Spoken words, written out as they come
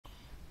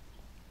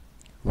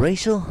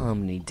Racial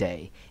Harmony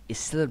Day is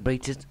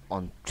celebrated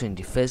on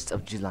 21st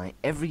of July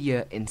every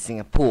year in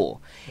Singapore.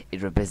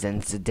 It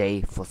represents a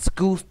day for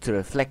schools to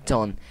reflect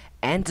on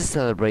and to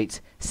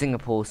celebrate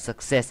Singapore's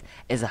success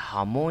as a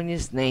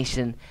harmonious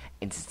nation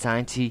and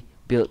society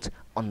built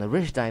on the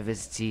rich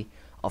diversity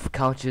of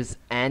cultures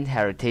and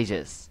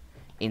heritages.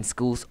 In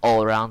schools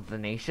all around the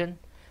nation,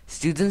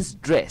 students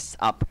dress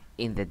up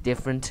in their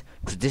different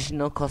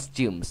traditional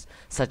costumes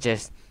such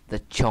as the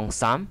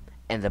cheongsam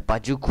and the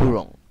baju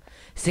kurung.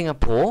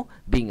 Singapore,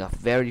 being a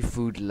very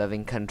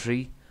food-loving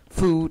country,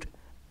 food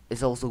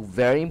is also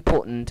very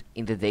important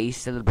in the day's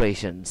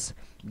celebrations.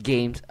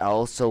 Games are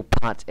also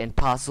part and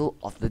parcel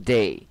of the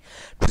day.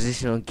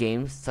 Traditional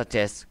games such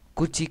as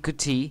Kuchi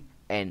Kuti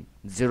and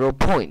Zero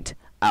Point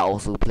are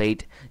also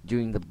played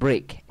during the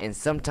break, and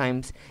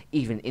sometimes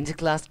even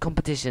interclass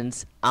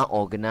competitions are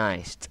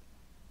organized.